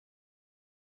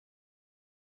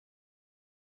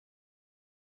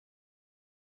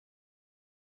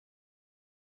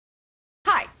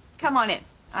Come on in.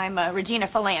 I'm Regina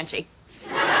Phalange.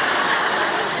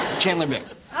 Chandler Bing.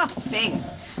 Oh, Bing.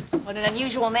 What an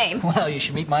unusual name. Well, you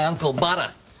should meet my uncle,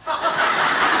 Butter.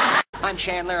 I'm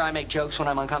Chandler. I make jokes when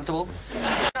I'm uncomfortable.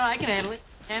 I can handle it.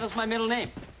 Handles my middle name.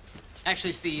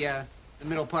 Actually, it's the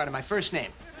middle part of my first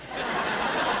name.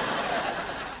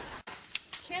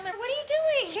 Chandler, what are you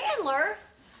doing? Chandler?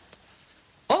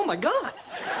 Oh, my God.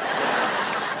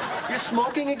 You're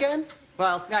smoking again?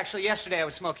 Well, actually, yesterday I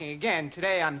was smoking again.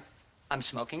 Today I'm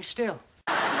smoking still.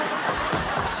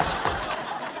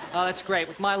 Oh, that's great.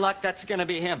 With my luck, that's gonna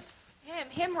be him.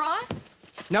 Him, Ross?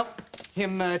 Nope.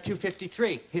 Him,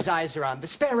 253. His eyes are on the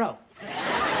sparrow.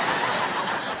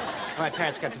 My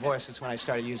parents got divorced. That's when I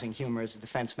started using humor as a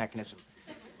defense mechanism.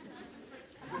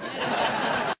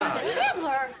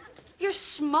 Chandler, you're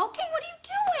smoking? What are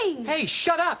you doing? Hey,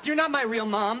 shut up. You're not my real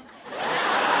mom.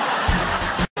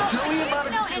 Joey, you might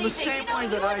have feel the same way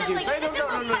that I do. Hey,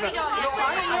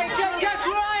 no. Guess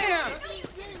who I am?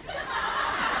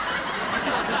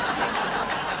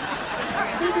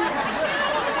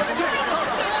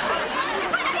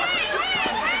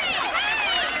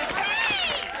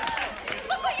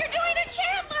 Look what you're doing to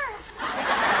Chandler!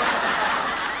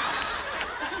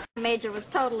 Major was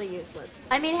totally useless.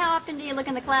 I mean, how often do you look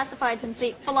in the classifieds and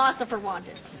see philosopher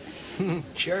wanted?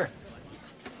 Sure.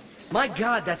 My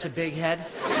God, that's a big head.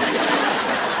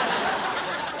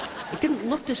 It didn't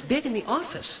look this big in the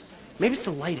office. Maybe it's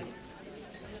the lighting.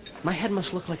 My head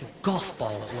must look like a golf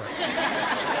ball at work.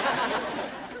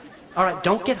 All right,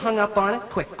 don't get hung up on it.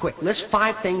 Quick. List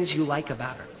 5 things you like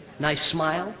about her. Nice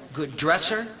smile, good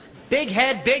dresser, big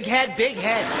head, big head, big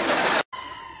head.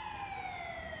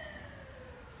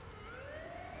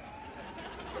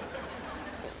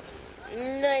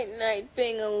 Night,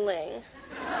 Bing-a-ling.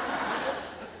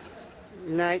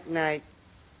 Night,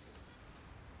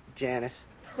 Janice.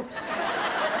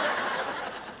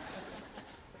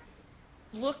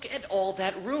 Look at all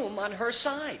that room on her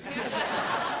side.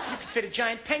 You could fit a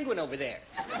giant penguin over there.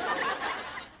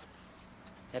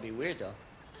 That'd be weird, though.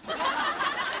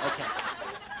 Okay.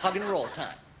 Hug and roll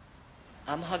time.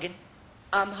 I'm hugging.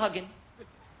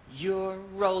 You're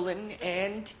rolling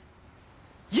and...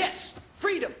 Yes!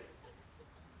 Freedom!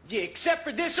 Yeah, except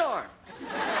for this arm.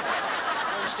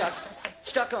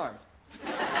 Stuck arm.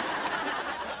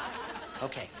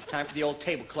 Okay, time for the old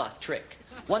tablecloth trick.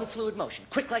 1 fluid motion,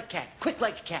 quick like cat.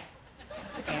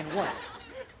 And 1,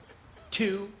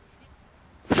 2,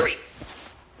 3.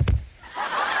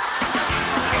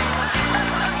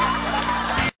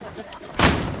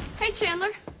 Hey,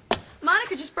 Chandler.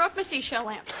 Monica just broke my seashell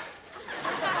lamp.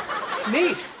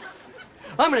 Neat.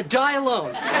 I'm gonna die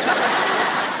alone.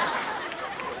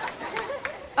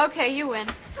 Okay, you win.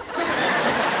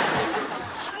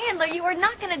 Chandler, you are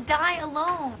not going to die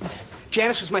alone.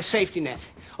 Janice was my safety net,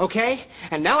 okay?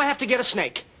 And now I have to get a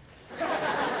snake.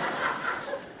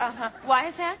 Why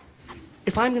is that?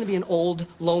 If I'm gonna be an old,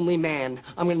 lonely man,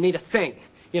 I'm gonna need a thing,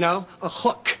 you know? A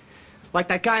hook. Like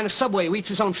that guy in the subway who eats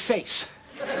his own face.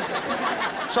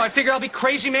 So I figure I'll be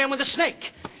crazy man with a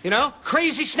snake, you know?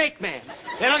 Crazy snake man.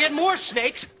 Then I'll get more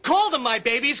snakes, call them my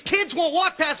babies, kids won't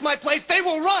walk past my place, they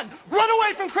will run. Run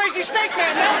away from crazy snake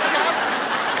man, they'll shout.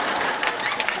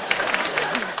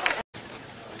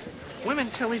 Women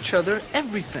tell each other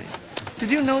everything.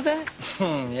 Did you know that?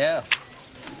 Yeah.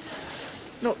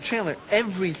 No, Chandler,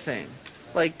 everything.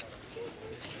 Like,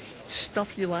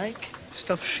 stuff you like,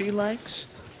 stuff she likes,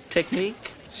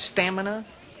 technique, stamina,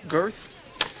 girth.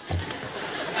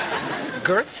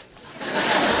 Girth?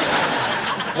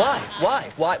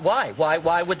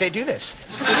 Why would they do this?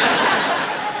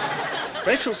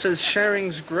 Rachel says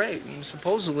sharing's great, and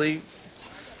supposedly,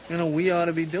 you know, we ought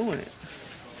to be doing it.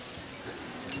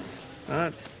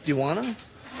 Do you want to?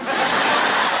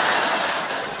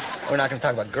 We're not going to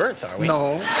talk about girth, are we?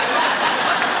 No.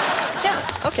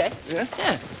 Yeah, okay. Yeah?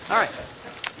 Yeah, all right.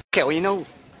 Okay, well, you know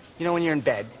when you're in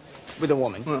bed with a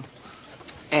woman,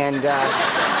 and, you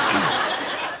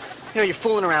know, you're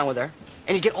fooling around with her,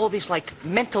 and you get all these, like,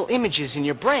 mental images in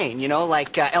your brain, you know,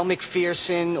 like Elle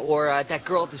McPherson or that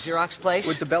girl at the Xerox place.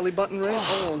 With the belly button ring?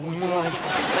 Oh,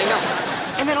 I know.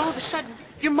 And then all of a sudden,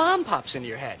 your mom pops into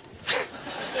your head.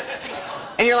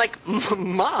 And you're like,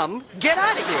 Mom, get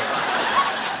out of here.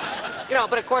 You know,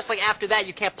 but of course, like, after that,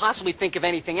 you can't possibly think of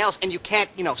anything else, and you can't,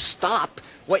 you know, stop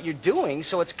what you're doing,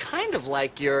 so it's kind of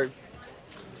like you're,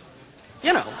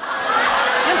 you know.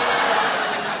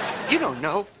 You don't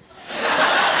know.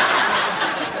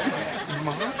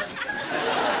 Mom?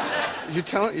 You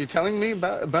telling me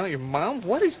about your mom?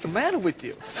 What is the matter with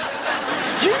you?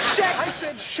 You said... I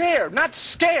said share, not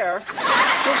scare.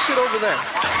 Go sit over there.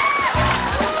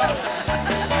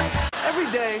 Every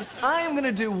Today, I am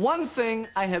gonna do one thing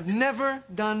I have never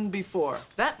done before.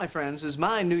 That, my friends, is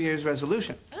my New Year's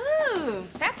resolution. Ooh,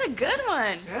 that's a good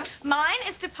one. Yeah? Mine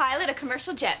is to pilot a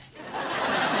commercial jet.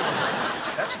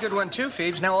 That's a good one, too,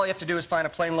 Phoebes. Now all you have to do is find a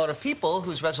plane load of people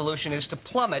whose resolution is to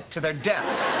plummet to their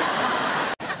deaths.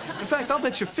 In fact, I'll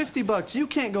bet you $50 you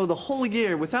can't go the whole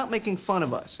year without making fun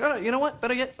of us. You know what?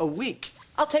 Better yet, a week.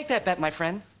 I'll take that bet, my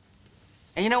friend.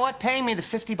 And you know what? Paying me the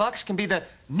 $50 can be the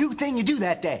new thing you do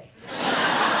that day.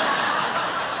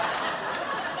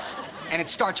 And it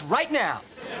starts right now.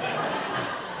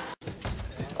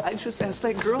 I just asked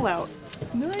that girl out.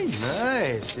 Nice.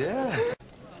 Nice, yeah.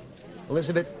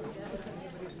 Elizabeth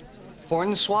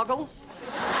Hornswoggle?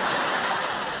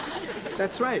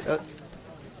 That's right.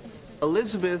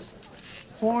 Elizabeth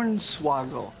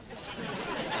Hornswoggle.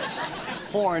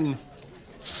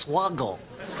 Hornswoggle.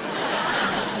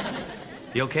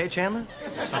 You okay, Chandler?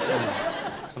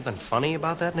 Something funny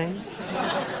about that name?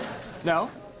 No,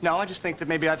 I just think that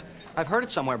maybe I've heard it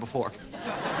somewhere before.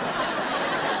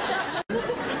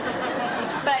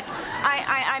 But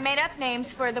I made up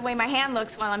names for the way my hand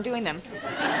looks while I'm doing them.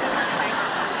 Okay.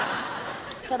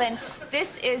 So then,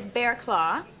 this is bear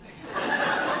claw.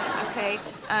 Okay,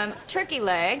 turkey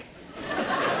leg.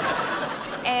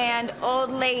 And old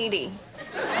lady.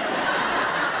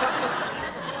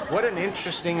 What an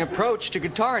interesting approach to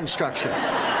guitar instruction.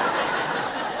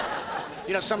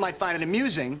 You know, some might find it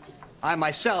amusing. I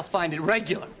myself find it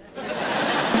regular.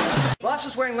 Ross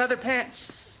is wearing leather pants.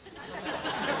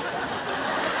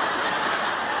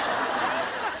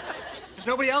 Does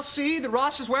nobody else see that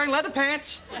Ross is wearing leather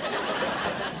pants?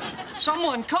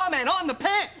 Someone comment on the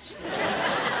pants.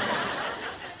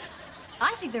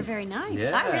 I think they're very nice.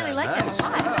 Yeah, I really like them a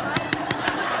lot.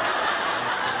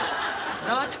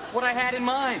 Not what I had in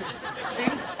mind. See,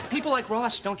 people like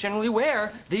Ross don't generally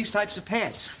wear these types of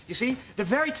pants. You see, they're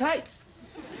very tight.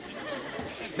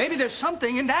 Maybe there's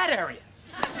something in that area.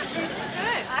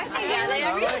 I think they're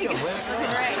really good.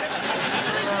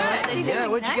 Yeah,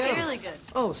 what'd you get? Really good.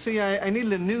 Oh, see, I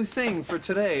needed a new thing for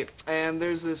today. And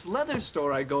there's this leather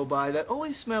store I go by that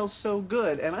always smells so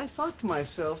good. And I thought to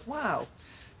myself, wow,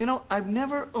 you know, I've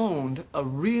never owned a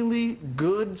really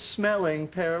good-smelling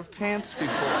pair of pants before.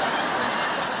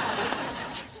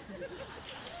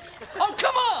 Oh,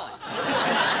 come on!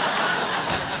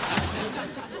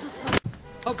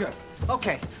 Oh, good.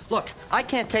 Okay, look, I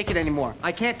can't take it anymore.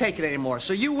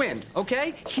 So you win,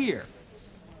 okay? Here.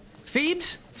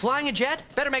 Phoebes, flying a jet,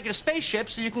 better make it a spaceship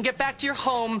so you can get back to your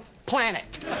home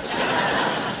planet.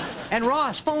 And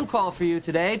Ross, phone call for you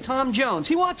today. Tom Jones,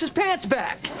 he wants his pants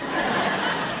back.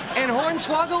 And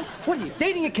Hornswoggle, what are you,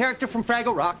 dating a character from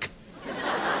Fraggle Rock?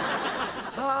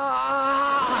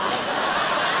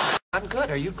 I'm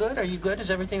good. Are you good? Is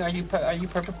everything, are you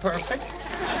perfect?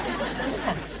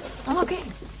 I'm okay.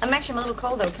 I'm actually a little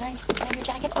cold, though. Can I have your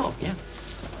jacket? Oh, yeah.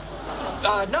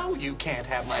 No, you can't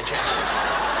have my jacket.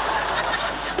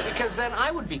 Because then I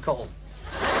would be cold.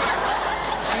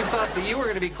 If you thought that you were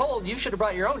going to be cold, you should have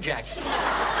brought your own jacket.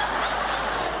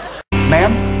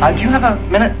 Ma'am, do you have a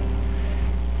minute?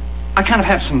 I kind of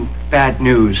have some bad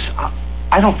news.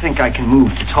 I don't think I can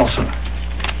move to Tulsa.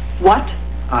 What?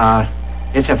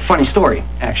 It's a funny story,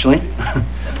 actually.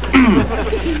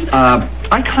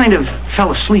 I kind of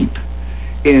fell asleep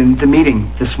in the meeting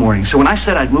this morning. So when I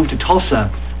said I'd move to Tulsa,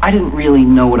 I didn't really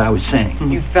know what I was saying.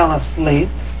 You fell asleep?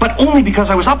 But only because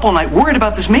I was up all night worried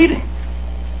about this meeting.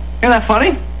 Isn't that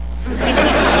funny?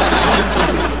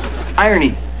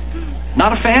 Irony.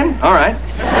 Not a fan? All right.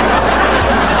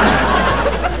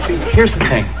 See, here's the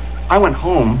thing. I went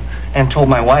home and told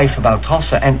my wife about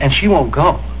Tulsa, and she won't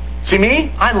go. See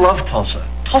me? I love Tulsa.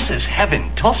 Tulsa is heaven.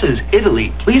 Tulsa is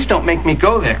Italy. Please don't make me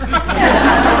go there.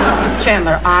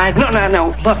 Chandler,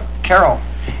 No. Look, Carol.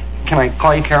 Can I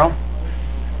call you Carol?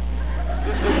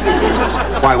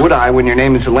 Why would I when your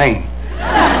name is Elaine?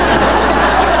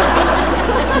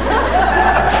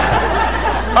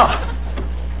 Oh,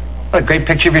 what a great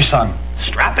picture of your son.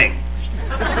 Strapping.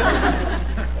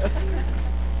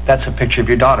 That's a picture of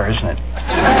your daughter, isn't it?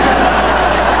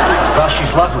 Well,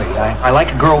 she's lovely. I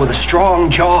like a girl with a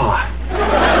strong jaw.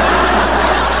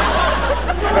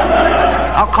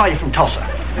 I'll call you from Tulsa.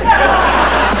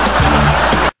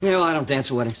 You know, I don't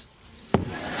dance at weddings.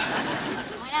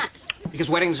 Why not? Because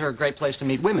weddings are a great place to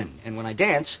meet women, and when I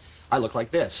dance, I look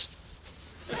like this.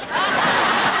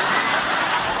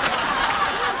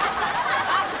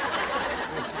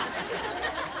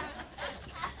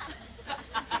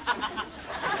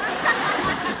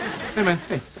 Hey, man,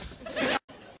 hey.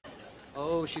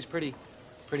 Oh, she's pretty.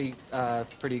 Pretty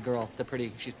girl.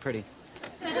 She's pretty.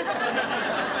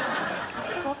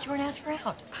 Just go up to her and ask her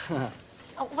out.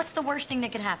 What's the worst thing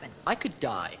that could happen? I could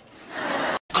die.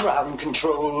 Ground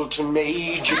control to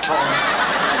Major Tom.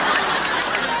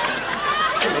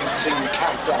 Commencing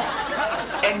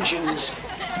countdown. Engines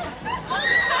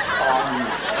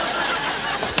on.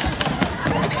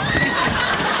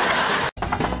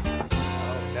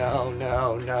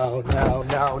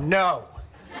 No.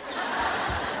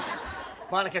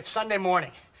 Monica, it's Sunday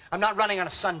morning. I'm not running on a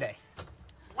Sunday.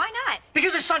 Why not?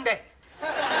 Because it's Sunday.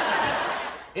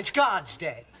 It's God's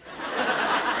day.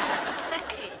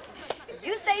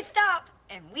 You say stop,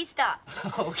 and we stop.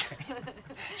 Okay.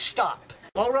 Stop.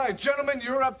 All right, gentlemen,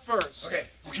 you're up first. Okay.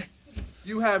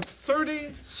 You have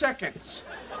 30 seconds.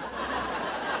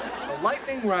 The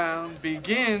lightning round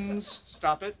begins.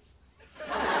 Stop it.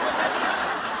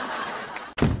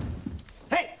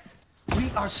 Hey, we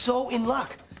are so in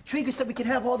luck. Trigger said we could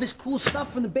have all this cool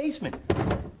stuff from the basement.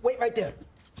 Wait right there.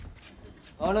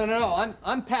 Oh, no.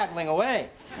 I'm paddling away.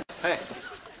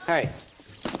 Hey,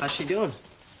 how's she doing?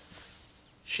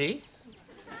 She?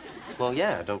 Well,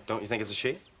 yeah. Don't you think it's a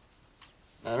she?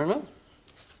 I don't know.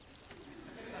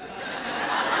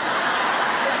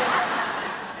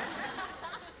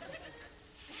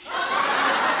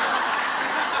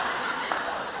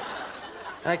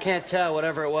 I can't tell.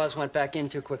 Whatever it was went back in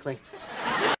too quickly.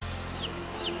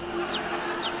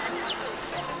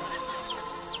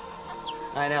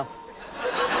 I know.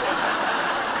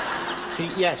 See,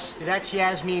 yes, that's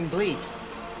Yasmin Bleeth.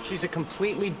 She's a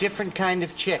completely different kind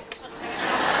of chick.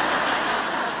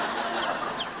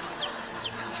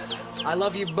 I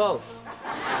love you both,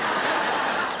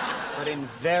 but in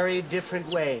very different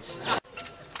ways.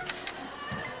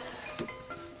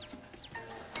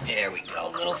 There we go,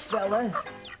 little fella.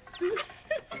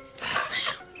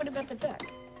 What about the duck?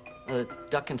 The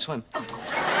duck can swim. Of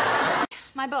course.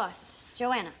 My boss,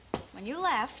 Joanna, when you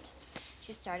left,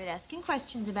 she started asking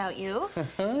questions about you.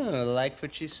 Liked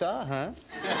what she saw, huh?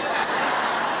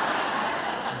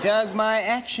 Dug my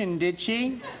action, did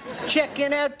she?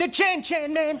 Checking out the chin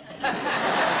man.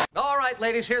 All right,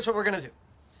 ladies, here's what we're gonna do.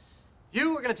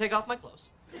 You are gonna take off my clothes.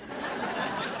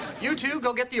 You two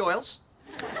go get the oils.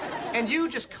 And you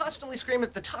just constantly scream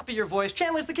at the top of your voice,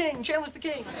 Chandler's the king, Chandler's the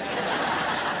king.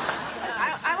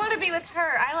 I want to be with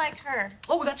her. I like her.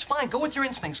 Oh, that's fine. Go with your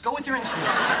instincts. Go with your instincts.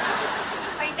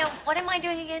 Wait, no, what am I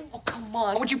doing again? Oh, come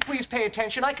on. Would you please pay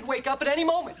attention? I could wake up at any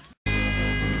moment.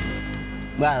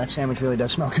 Wow, that sandwich really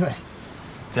does smell good.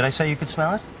 Did I say you could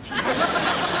smell it?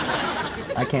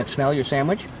 I can't smell your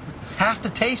sandwich? Half the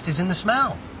taste is in the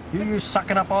smell. You're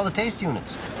sucking up all the taste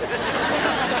units.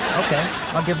 Okay,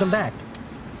 I'll give them back.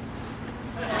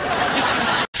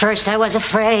 First I was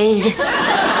afraid.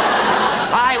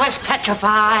 I was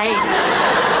petrified.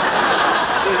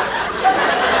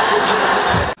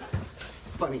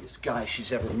 Funniest guy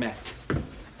she's ever met.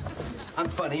 I'm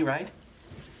funny, right?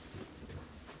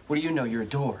 What do you know? You're a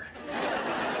door.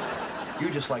 You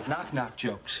just like knock-knock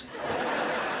jokes.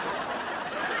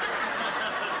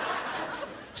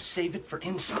 Save it for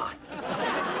Inspot.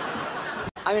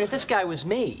 I mean, if this guy was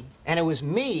me, and it was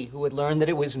me who would learn that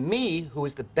it was me who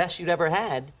was the best you'd ever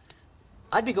had,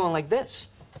 I'd be going like this.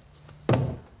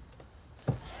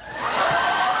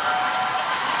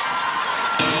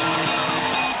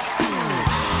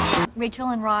 Rachel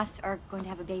and Ross are going to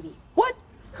have a baby. What?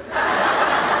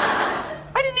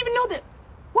 I didn't even know that.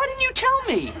 Why didn't you tell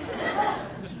me?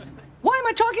 Why am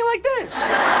I talking like this?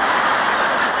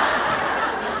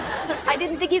 I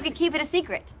didn't think you could keep it a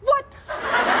secret. What?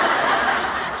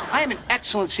 I am an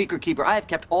excellent secret keeper. I have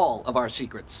kept all of our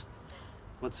secrets.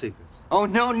 What secrets? Oh,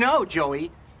 no,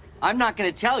 Joey. I'm not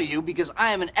going to tell you because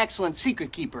I am an excellent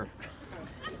secret keeper.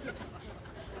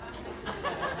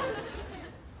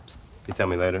 You tell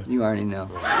me later. You already know.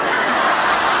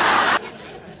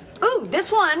 Ooh,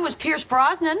 this one was Pierce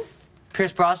Brosnan.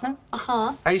 Pierce Brosnan?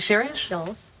 Uh-huh. Are you serious?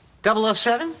 Yes.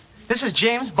 007? This is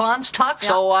James Bond's tux?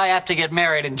 Yeah. Oh, I have to get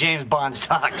married in James Bond's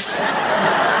tux.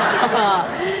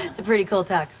 It's a pretty cool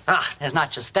tux. It's not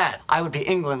just that. I would be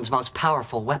England's most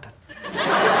powerful weapon.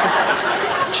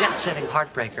 A jet-setting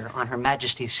heartbreaker on Her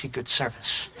Majesty's Secret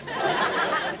Service.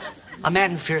 A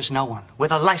man who fears no one,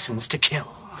 with a license to kill.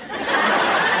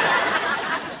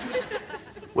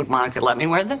 Would Monica let me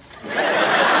wear this?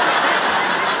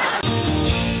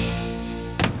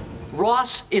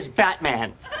 Ross is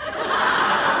Batman.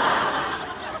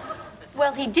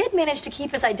 Well, he did manage to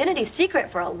keep his identity secret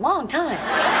for a long time.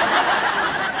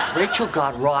 Rachel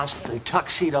got Ross the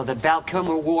tuxedo that Val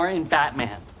Kilmer wore in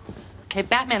Batman. Okay,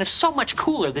 Batman is so much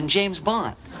cooler than James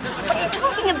Bond. What are you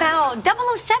talking about?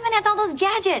 007 has all those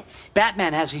gadgets.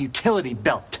 Batman has a utility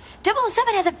belt.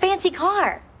 007 has a fancy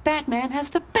car. Batman has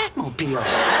the Batmobile.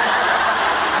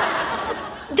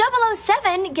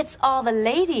 007 gets all the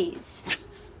ladies.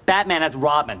 Batman has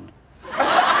Robin.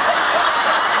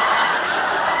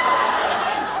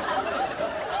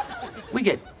 We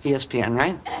get ESPN,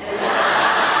 right?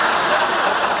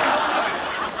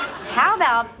 How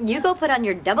about you go put on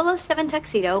your 007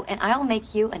 tuxedo and I'll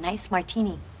make you a nice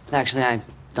martini. Actually, I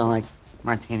don't like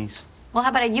martinis. Well, how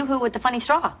about a yoo-hoo with the funny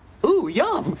straw? Ooh,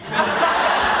 yum.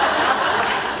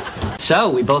 So,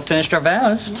 we both finished our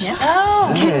vows. Yeah.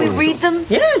 Oh, can we read them?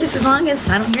 Yeah, just as long as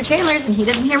I don't hear Chandler's and he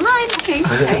doesn't hear mine. Okay.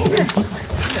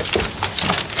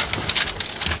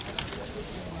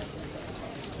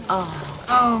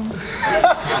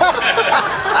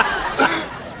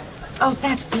 Oh,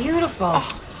 that's beautiful.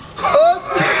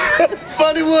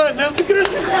 Funny one. That's a good.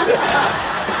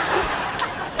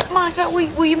 Monica,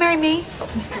 will you marry me?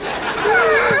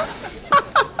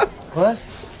 What?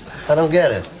 I don't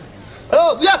get it.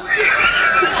 Oh, yeah.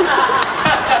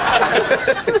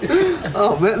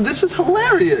 Oh, man, this is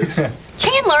hilarious.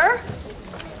 Chandler!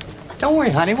 Don't worry,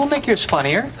 honey. We'll make yours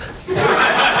funnier.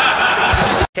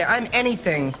 Okay, I'm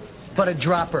anything but a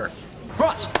dropper.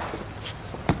 Ross!